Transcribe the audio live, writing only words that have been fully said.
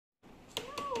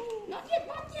Not yet,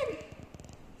 not yet.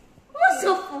 Oh,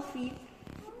 so fluffy.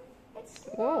 It's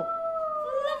so Whoa.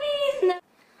 fluffy.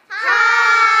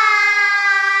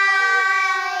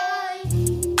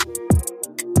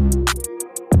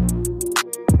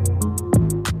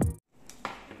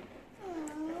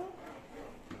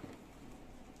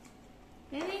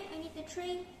 Maybe I need the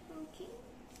tray. Okay.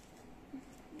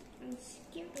 I'm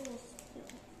scared it will spill.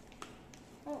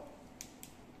 Oh.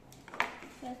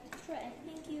 That's the tray.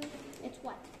 Thank you. It's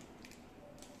wet.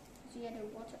 So you add the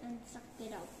water and suck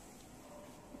it out.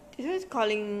 This is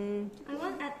calling. I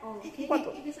want that all, okay?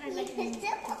 What? Because I like the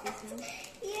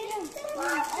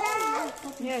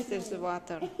Yes, there's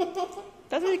water.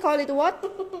 Doesn't it call it what?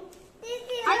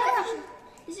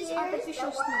 This is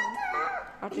artificial snow.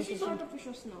 This is Artificial.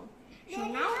 artificial snow. So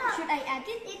now, should I add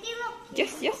it?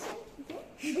 Yes, yes.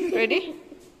 Ready?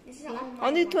 This is all my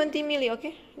Only 20 milli,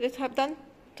 okay? Let's have done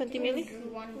 20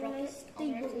 milli. one drop is all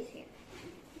the rest is here.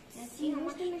 Let's see how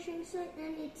much the machine said,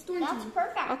 and it's 20. That's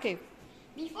perfect. Okay.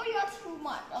 Before you add too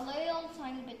much, a little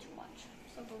tiny bit too much.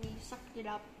 So we sucked it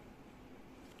up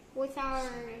with our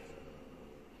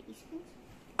teaspoons.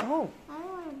 Oh, I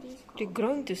don't want these they're called.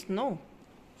 growing to snow.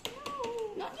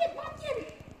 Not yet, not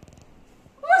yet.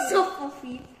 Oh, so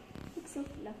fluffy. Looks so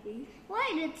fluffy.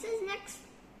 Wait, it says next.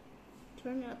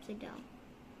 Turn it upside down.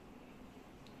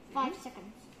 5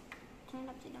 seconds. Turn it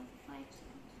upside down for 5 seconds.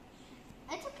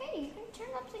 It's okay, you can turn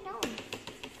it upside down.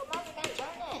 Come on, you can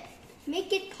turn it.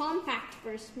 Make it compact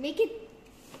first. Make it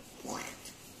flat.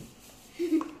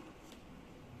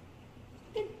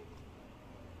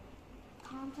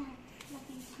 Compact,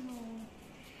 fluffy snow.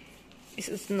 Is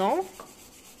it snow?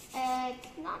 It's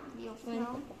not real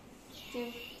snow. 2,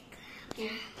 3,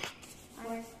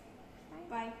 4,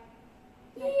 5.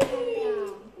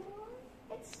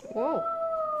 It's Whoa.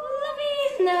 fluffy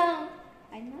snow.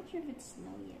 I'm not sure if it's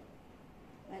snow yet.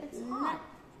 But It's not- hot.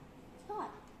 It's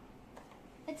hot.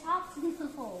 It's hot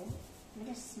snow. I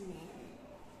just smell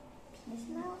it. It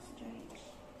smells strange.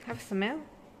 Have a smell?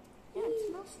 Yeah, it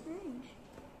smells strange.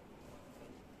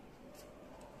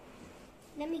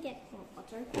 Let me get more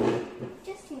butter.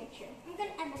 Just to make sure. I'm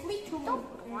gonna add a little more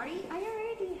butter. worry. I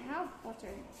already have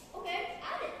butter. Okay,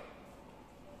 add it.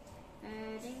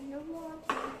 Adding the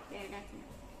water. There, that's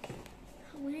enough.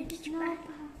 Where did you Not add?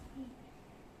 puffy.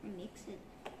 And mix it.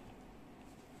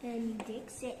 Then you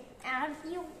mix it. And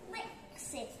you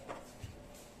mix it.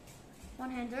 One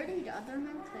hand dirty, the other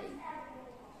hand clean.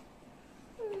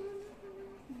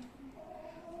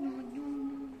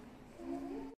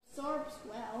 Absorbs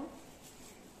well.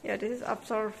 Yeah, this is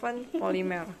absorbent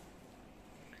polymer.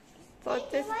 So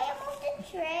this. Why you move the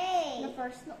tray? The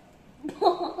first no.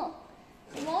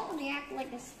 It won't react like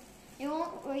this. It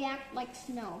won't react like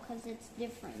snow because it's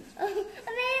different. I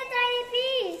made a tiny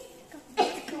piece.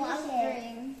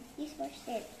 Clustering. You squished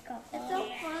it. It's so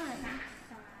fun.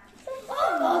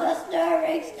 Oh, the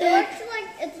stirring It looks like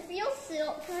it feels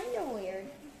kind of weird.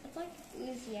 It's like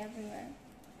oozy everywhere.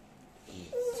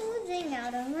 It's oozing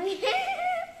out of my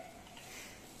hair.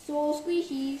 So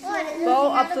squishy. What? It's So oozing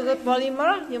out after of the my-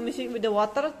 polymer, you mix it with the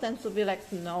water, it tends to be like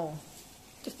snow.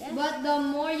 But the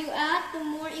more you add, the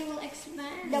more it will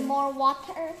expand. The more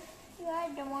water you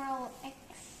add, the more it will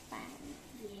expand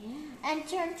Yeah. and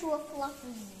turn to a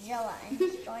fluffy jello and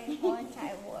destroy the whole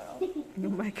entire world. Oh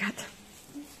my god.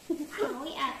 Now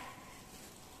we add.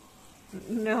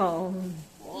 No.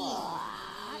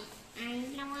 What? I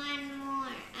want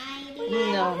more.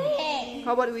 No. Hey,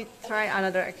 How about we try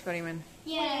another experiment?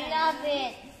 we love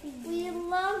it. We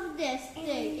love this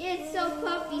thing. It's so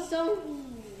puffy, so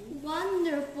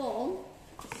wonderful.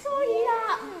 So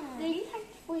yeah.